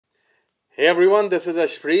Hey everyone, this is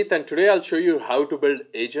Ashpreet and today I'll show you how to build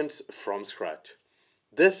agents from scratch.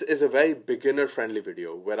 This is a very beginner friendly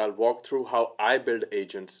video where I'll walk through how I build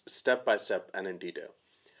agents step by step and in detail.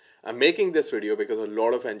 I'm making this video because a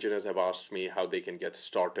lot of engineers have asked me how they can get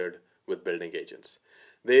started with building agents.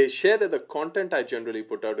 They share that the content I generally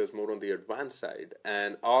put out is more on the advanced side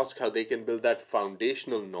and ask how they can build that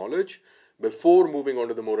foundational knowledge before moving on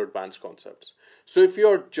to the more advanced concepts. So if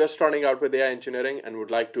you're just starting out with AI engineering and would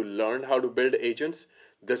like to learn how to build agents,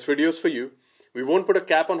 this video is for you. We won't put a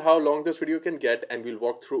cap on how long this video can get and we'll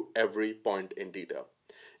walk through every point in detail.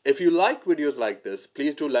 If you like videos like this,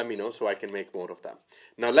 please do let me know so I can make more of them.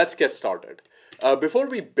 Now let's get started. Before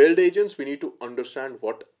we build agents, we need to understand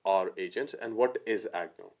what are agents and what is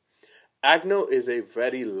Agno. Agno is a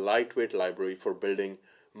very lightweight library for building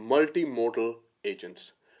multimodal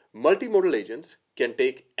agents. Multimodal agents can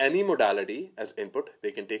take any modality as input.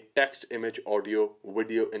 They can take text, image, audio,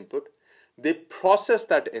 video input. They process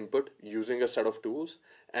that input using a set of tools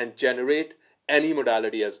and generate any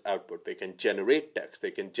modality as output. They can generate text,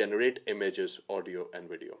 they can generate images, audio, and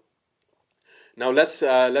video. Now let's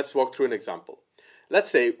walk through an example. Let's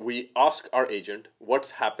say we ask our agent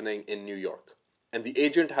what's happening in New York, and the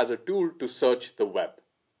agent has a tool to search the web.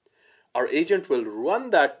 Our agent will run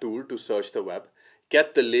that tool to search the web,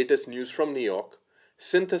 get the latest news from New York,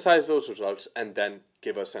 synthesize those results, and then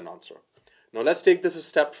give us an answer. Now let's take this a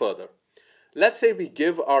step further. Let's say we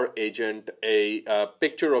give our agent a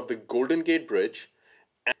picture of the Golden Gate Bridge,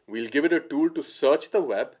 and we'll give it a tool to search the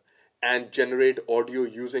web and generate audio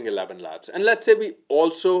using 11 Labs. And let's say we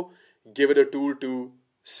also give it a tool to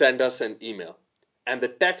send us an email. And the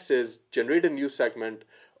text is generate a news segment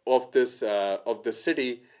of this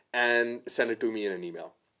city and send it to me in an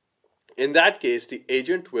email. In that case, the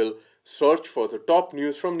agent will search for the top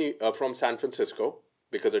news from San Francisco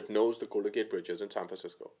because it knows the Golden Gate Bridge is in San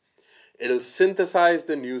Francisco. It'll synthesize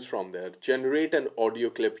the news from there, generate an audio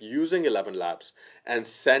clip using 11 Labs, and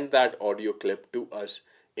send that audio clip to us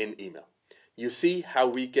in email. You see how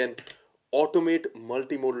we can automate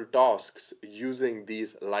multimodal tasks using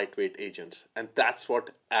these lightweight agents, and that's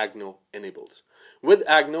what Agno enables. With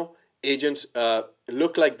Agno, agents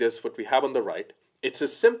look like this, what we have on the right. It's a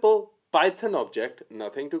simple Python object,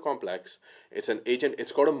 nothing too complex. It's an agent,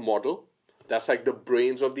 it's got a model. That's like the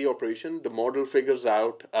brains of the operation. The model figures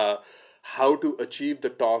out how to achieve the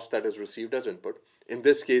task that is received as input. In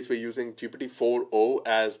this case, we're using GPT-4o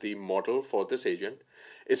as the model for this agent.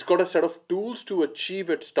 It's got a set of tools to achieve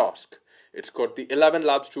its task. It's got the 11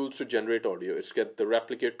 Labs tools to generate audio. It's got the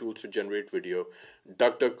replicate tools to generate video,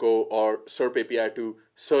 DuckDuckGo or SERP API to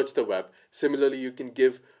search the web. Similarly, you can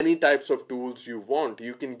give any types of tools you want.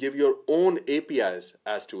 You can give your own APIs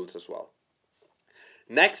as tools as well.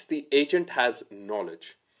 Next, the agent has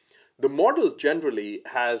knowledge. The model generally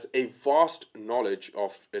has a vast knowledge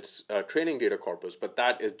of its training data corpus, but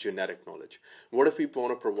that is generic knowledge. What if we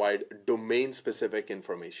want to provide domain-specific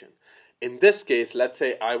information? In this case, let's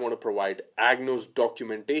say I want to provide Agno's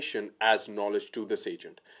documentation as knowledge to this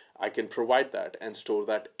agent. I can provide that and store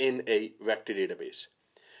that in a vector database.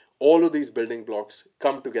 All of these building blocks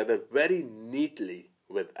come together very neatly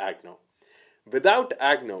with Agno. Without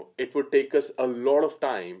Agno, it would take us a lot of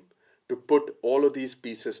time to put all of these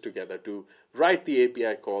pieces together, to write the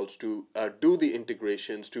API calls, to do the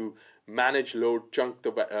integrations, to manage, load, chunk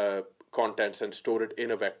the contents and store it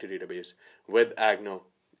in a vector database. With Agno,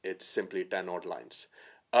 it's simply 10 odd lines.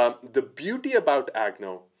 The beauty about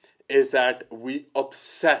Agno is that we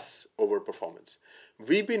obsess over performance.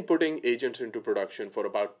 We've been putting agents into production for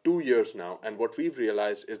about 2 years now, and what we've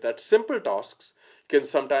realized is that simple tasks can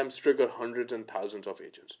sometimes trigger hundreds and thousands of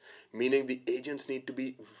agents, meaning the agents need to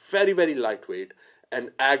be very, very lightweight, and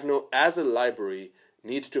Agno as a library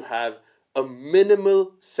needs to have a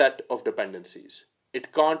minimal set of dependencies.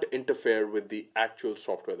 It can't interfere with the actual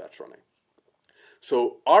software that's running.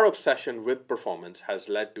 So our obsession with performance has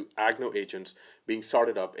led to Agno agents being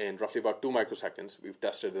started up in roughly about 2 microseconds. We've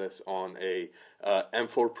tested this on a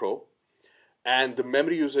M4 Pro. And the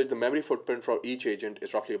memory usage, the memory footprint for each agent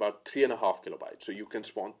is roughly about 3.5 kilobytes. So you can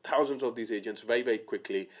spawn thousands of these agents very, very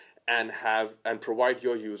quickly and provide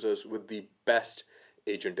your users with the best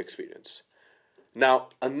agent experience. Now,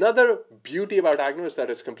 another beauty about Agno is that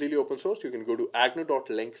it's completely open source. You can go to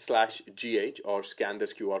agno.link/gh or scan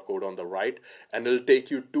this QR code on the right, and it'll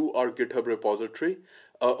take you to our GitHub repository.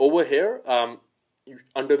 Over here,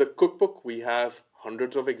 under the cookbook, we have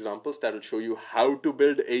hundreds of examples that will show you how to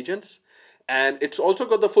build agents. And it's also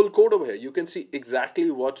got the full code over here. You can see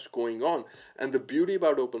exactly what's going on. And the beauty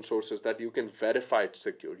about open source is that you can verify it's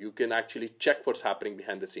secure. You can actually check what's happening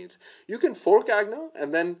behind the scenes. You can fork Agno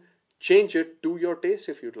and then change it to your taste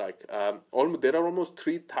if you'd like. There are almost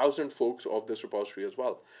 3,000 folks of this repository as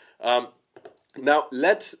well. Now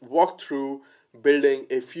let's walk through building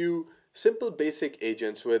a few simple basic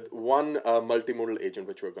agents with one multimodal agent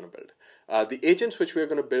which we're going to build. The agents which we're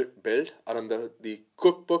going to build are on the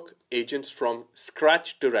cookbook agents from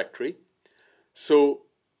scratch directory. So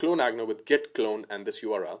clone Agno with git clone and this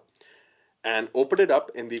URL and open it up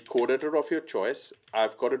in the code editor of your choice.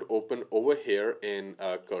 I've got it open over here in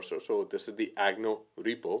cursor. So this is the Agno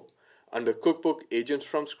repo. Under cookbook agents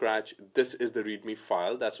from scratch, this is the README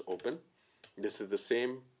file that's open. This is the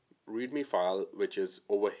same README file which is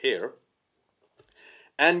over here.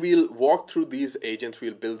 And we'll walk through these agents.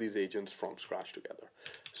 We'll build these agents from scratch together.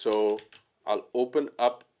 So I'll open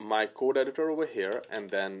up my code editor over here, and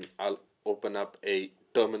then I'll open up a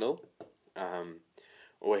terminal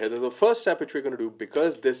over here. The first step which we're going to do,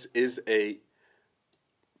 because this is a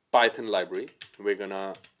Python library, we're going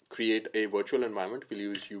to create a virtual environment. We'll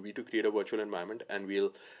use UV to create a virtual environment, and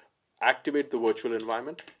we'll activate the virtual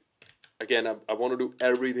environment. Again, I want to do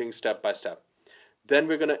everything step by step. Then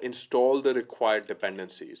we're going to install the required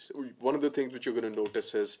dependencies. One of the things which you're going to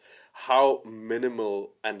notice is how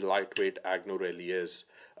minimal and lightweight Agno really is.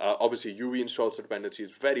 Obviously, UV installs the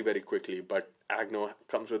dependencies very, very quickly, but Agno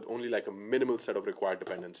comes with only like a minimal set of required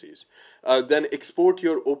dependencies. Then export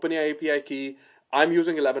your OpenAI API key. I'm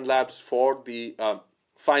using 11 Labs for the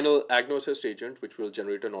final Agno Assist agent, which will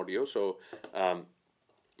generate an audio. So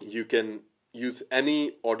you can use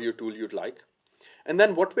any audio tool you'd like. And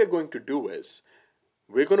then what we're going to do is,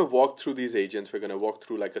 we're going to walk through these agents. We're going to walk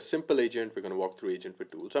through like a simple agent. We're going to walk through agent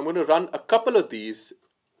with tools. I'm going to run a couple of these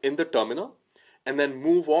in the terminal and then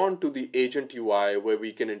move on to the agent UI where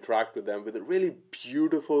we can interact with them with a really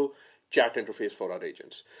beautiful chat interface for our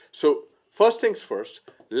agents. So first things first,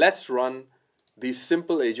 let's run the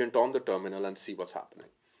simple agent on the terminal and see what's happening.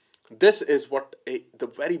 This is what the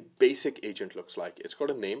very basic agent looks like. It's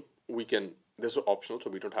got a name. This is optional, so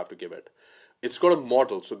we don't have to give it. It's got a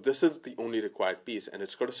model, so this is the only required piece, and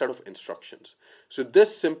it's got a set of instructions. So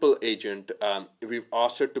this simple agent, we've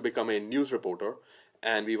asked it to become a news reporter,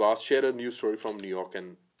 and we've asked share a news story from New York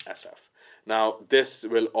and SF. Now, this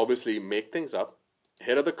will obviously make things up.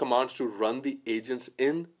 Here are the commands to run the agents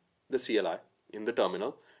in the CLI, in the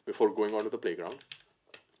terminal, before going on to the playground.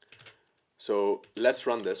 So let's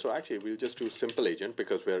run this. So actually, we'll just do simple agent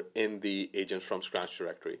because we're in the agents from scratch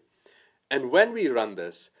directory. And when we run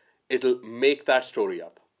this, it'll make that story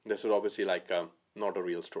up. This is obviously like not a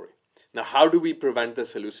real story. Now, how do we prevent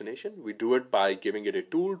this hallucination? We do it by giving it a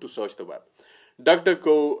tool to search the web.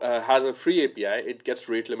 DuckDuckGo has a free API. It gets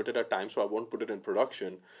rate limited at times, so I won't put it in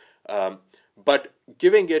production. But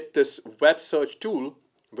giving it this web search tool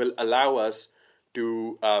will allow us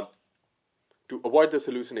to avoid this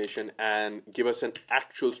hallucination and give us an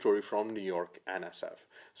actual story from New York and SF.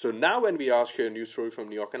 So now when we ask here a news story from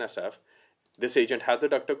New York and SF, this agent has the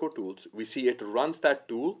DuckDuckGo tools. We see it runs that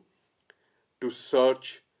tool to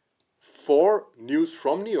search for news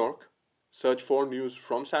from New York, search for news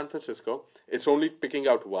from San Francisco. It's only picking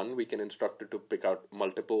out one. We can instruct it to pick out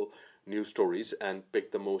multiple news stories and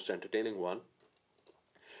pick the most entertaining one.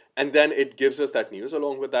 And then it gives us that news.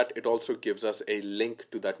 Along with that, it also gives us a link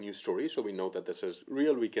to that news story. So we know that this is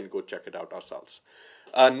real. We can go check it out ourselves.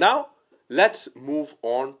 Now, let's move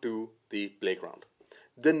on to the playground.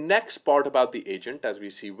 The next part about the agent, as we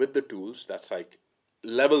see with the tools, that's like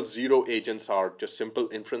level 0 agents are just simple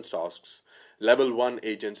inference tasks. Level 1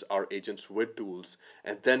 agents are agents with tools.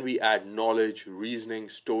 And then we add knowledge, reasoning,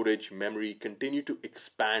 storage, memory, continue to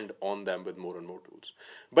expand on them with more and more tools.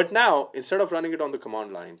 But now, instead of running it on the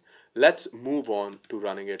command line, let's move on to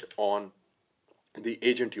running it on the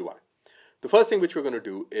agent UI. The first thing which we're going to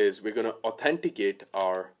do is we're going to authenticate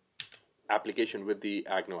our application with the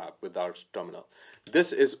Agno app, with our terminal.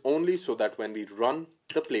 This is only so that when we run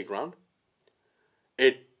the playground,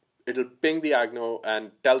 it'll ping the Agno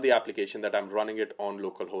and tell the application that I'm running it on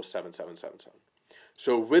localhost 7777.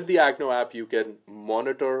 So with the Agno app, you can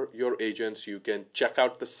monitor your agents. You can check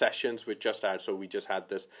out the sessions we just had. So we just had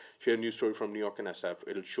this share news story from New York and SF.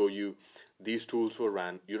 It'll show you these tools were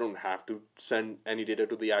ran. You don't have to send any data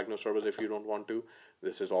to the Agno servers if you don't want to.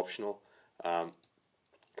 This is optional.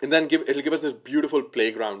 And then it'll give us this beautiful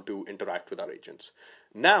playground to interact with our agents.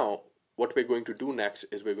 Now, what we're going to do next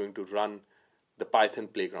is we're going to run the Python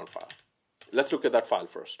playground file. Let's look at that file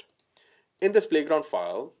first. In this playground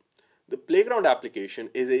file, the playground application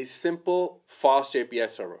is a simple, fast API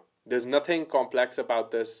server. There's nothing complex about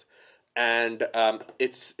this, and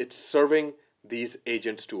it's serving these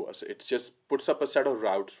agents to us. It just puts up a set of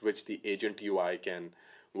routes which the agent UI can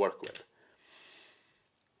work with.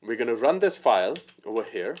 We're going to run this file over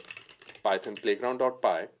here. python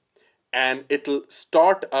playground.py, and it'll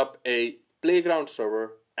start up a playground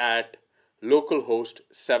server at localhost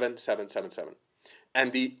 7777.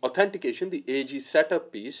 And the authentication, the AG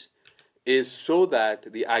setup piece, is so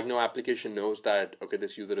that the Agno application knows that, okay,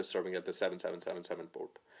 this user is serving at the 7777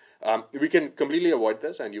 port. We can completely avoid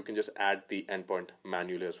this, and you can just add the endpoint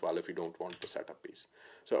manually as well if you don't want the setup piece.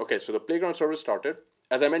 So, okay, so the playground server started.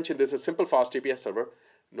 As I mentioned, this is a simple fast API server,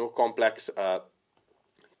 no complex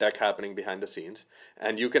tech happening behind the scenes.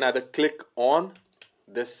 And you can either click on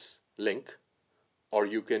this link, or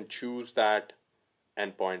you can choose that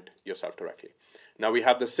endpoint yourself directly. Now we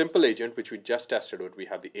have the simple agent, which we just tested with. We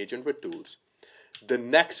have the agent with tools. The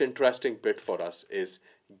next interesting bit for us is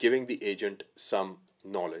giving the agent some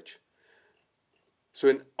knowledge. So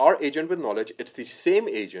in our agent with knowledge, it's the same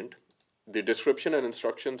agent. The description and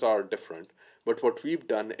instructions are different. But what we've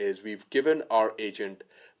done is we've given our agent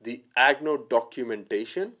the Agno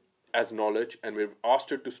documentation as knowledge, and we've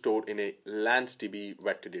asked it to store in a LanceDB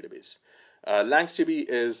vector database. LanceDB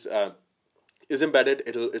is embedded.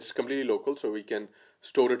 It's completely local, so we can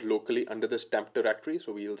store it locally under this temp directory.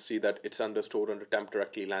 So we'll see that it's stored under temp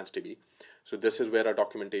directory LanceDB. So this is where our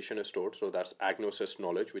documentation is stored. So that's Agnosys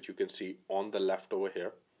knowledge, which you can see on the left over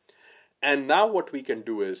here. And now what we can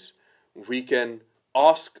do is we can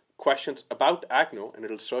ask questions about Agno, and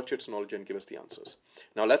it'll search its knowledge and give us the answers.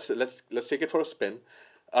 Now let's take it for a spin.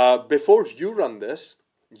 Before you run this,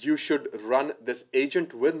 you should run this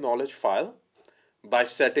agent with knowledge file by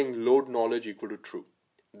setting load knowledge equal to true.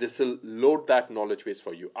 This will load that knowledge base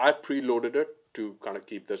for you. I've preloaded it to kind of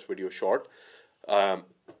keep this video short.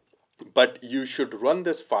 But you should run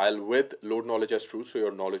this file with load knowledge as true, so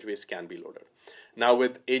your knowledge base can be loaded. Now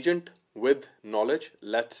with agent with knowledge,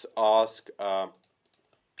 let's ask, tell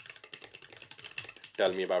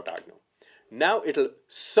me about Agno. Now it'll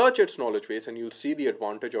search its knowledge base, and you'll see the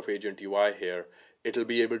advantage of agent UI here. It'll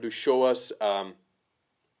be able to show us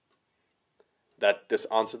that this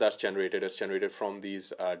answer that's generated is generated from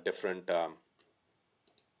these different,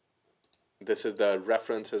 this is the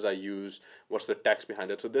references I use, what's the text behind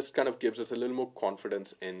it. So this kind of gives us a little more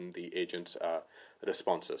confidence in the agent's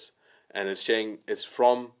responses. And it's saying it's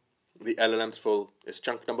from the LLM's full, it's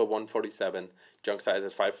chunk number 147, chunk size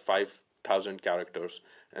is 5,000 characters,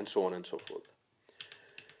 and so on and so forth.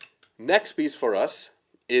 Next piece for us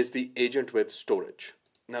is the agent with storage.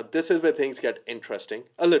 Now this is where things get interesting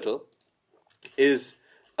a little, is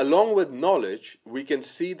along with knowledge, we can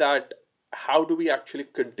see that how do we actually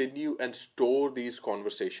continue and store these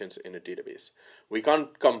conversations in a database? We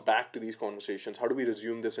can't come back to these conversations. How do we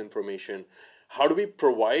resume this information? How do we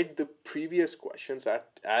provide the previous questions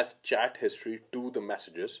as chat history to the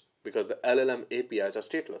messages? Because the LLM APIs are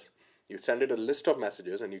stateless. You send it a list of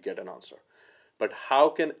messages and you get an answer. But how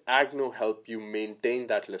can Agno help you maintain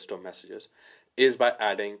that list of messages? Is by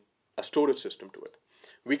adding a storage system to it.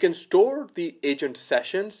 We can store the agent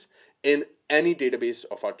sessions in any database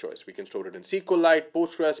of our choice. We can store it in SQLite,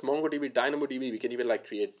 Postgres, MongoDB, DynamoDB. We can even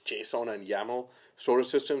create JSON and YAML storage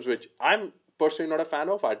systems, which I'm personally not a fan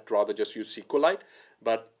of. I'd rather just use SQLite,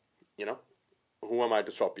 but who am I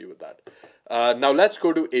to stop you with that? Now let's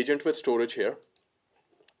go to agent with storage here.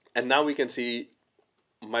 And now we can see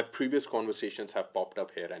my previous conversations have popped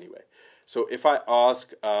up here anyway. So if I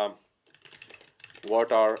ask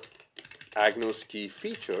what are Agno's key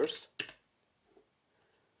features,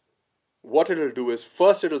 what it'll do is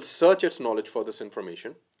first it'll search its knowledge for this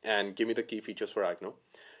information and give me the key features for Agno.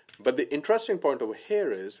 But the interesting point over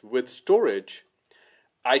here is with storage,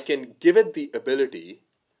 I can give it the ability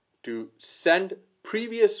to send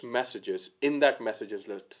previous messages in that messages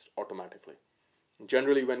list automatically.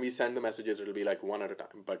 Generally, when we send the messages, it'll be one at a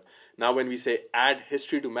time. But now when we say add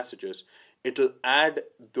history to messages, it'll add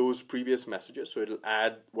those previous messages. So it'll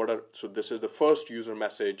add so this is the first user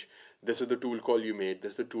message, this is the tool call you made,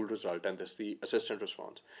 this is the tool result, and this is the assistant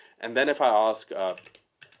response. And then if I ask,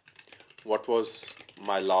 what was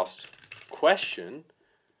my last question,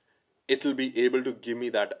 it'll be able to give me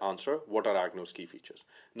that answer, what are Agno's key features.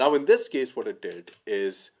 Now in this case, what it did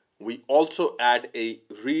is, we also add a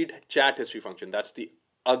read chat history function. That's the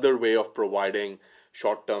other way of providing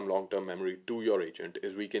short-term, long-term memory to your agent,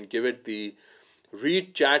 is we can give it the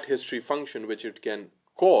read chat history function, which it can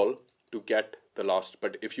call to get the last.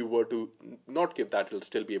 But if you were to not give that, it'll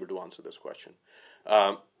still be able to answer this question.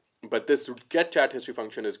 But this get chat history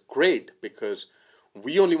function is great because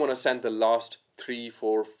we only want to send the last 3,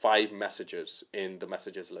 4, 5 messages in the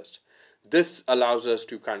messages list. This allows us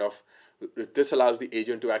to this allows the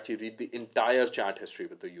agent to actually read the entire chat history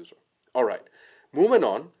with the user. All right, moving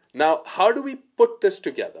on. Now, how do we put this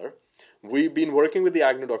together? We've been working with the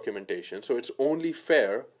Agno documentation, so it's only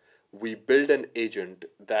fair we build an agent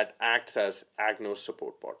that acts as Agno's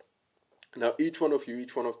support bot. Now, each one of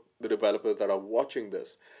the developers that are watching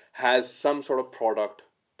this has some sort of product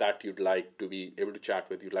that you'd like to be able to chat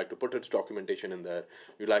with. You'd like to put its documentation in there.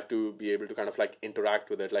 You'd like to be able to kind of like interact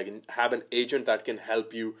with it, like have an agent that can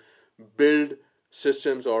help you build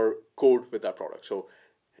systems or code with that product. So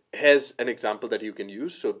here's an example that you can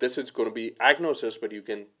use. So this is going to be Agno Assist, but you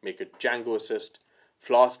can make it Django Assist,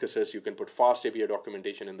 Flask Assist. You can put fast API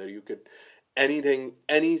documentation in there. You could anything,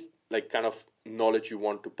 any like kind of knowledge you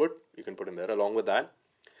want to put, you can put in there along with that.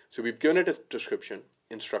 So we've given it a description,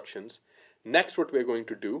 instructions. Next, what we're going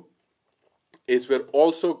to do is we're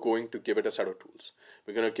also going to give it a set of tools.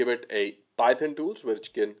 We're going to give it a Python tools,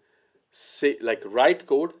 which can say like write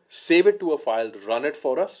code, save it to a file, run it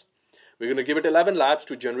for us. We're going to give it 11 labs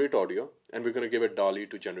to generate audio, and we're going to give it DALL-E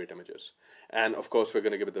to generate images. And of course, we're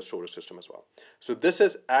going to give it the storage system as well. So this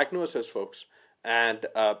is Agno Assist, folks. And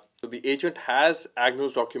so the agent has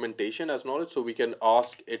Agno's documentation as knowledge. So we can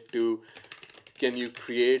ask it to, can you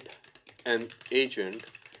create an agent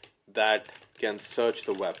that can search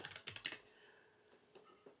the web?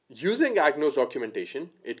 Using Agno's documentation,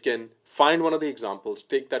 it can find one of the examples,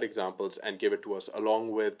 take that examples, and give it to us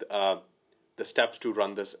along with the steps to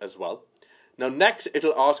run this as well. Now next,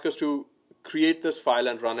 it'll ask us to create this file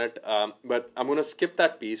and run it, but I'm going to skip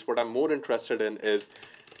that piece. What I'm more interested in is,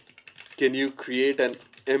 can you create an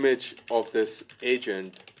image of this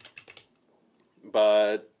agent,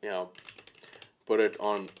 but put it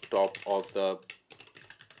on top of the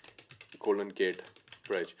Golden Gate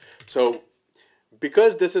Bridge. So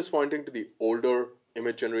because this is pointing to the older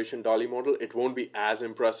image generation DALL-E model, it won't be as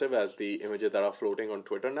impressive as the images that are floating on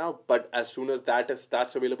Twitter now. But as soon as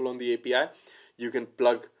that's available on the API, you can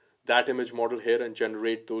plug that image model here and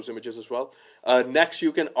generate those images as well. Next,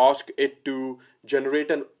 you can ask it to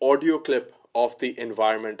generate an audio clip of the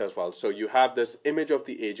environment as well. So you have this image of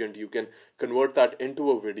the agent, you can convert that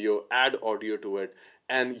into a video, add audio to it,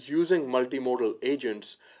 and using multimodal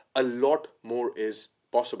agents, a lot more is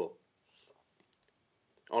possible.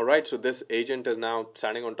 All right, so this agent is now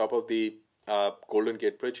standing on top of the Golden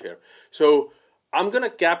Gate Bridge here. So I'm going to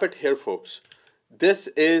cap it here, folks. This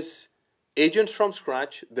is agents from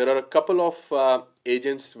scratch. There are a couple of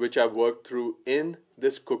agents which I've worked through in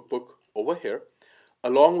this cookbook over here.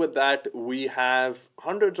 Along with that, we have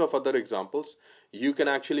hundreds of other examples. You can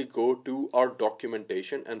actually go to our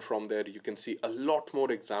documentation, and from there you can see a lot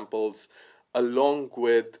more examples along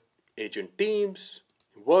with agent teams,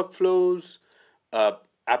 workflows,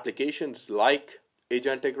 applications like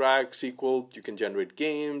Agentic RAG, SQL. You can generate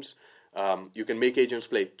games. You can make agents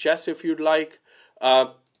play chess if you'd like.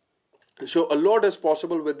 So a lot is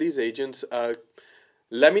possible with these agents.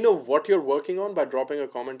 Let me know what you're working on by dropping a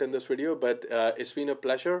comment in this video. But it's been a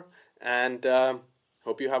pleasure, and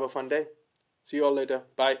hope you have a fun day. See you all later.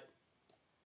 Bye.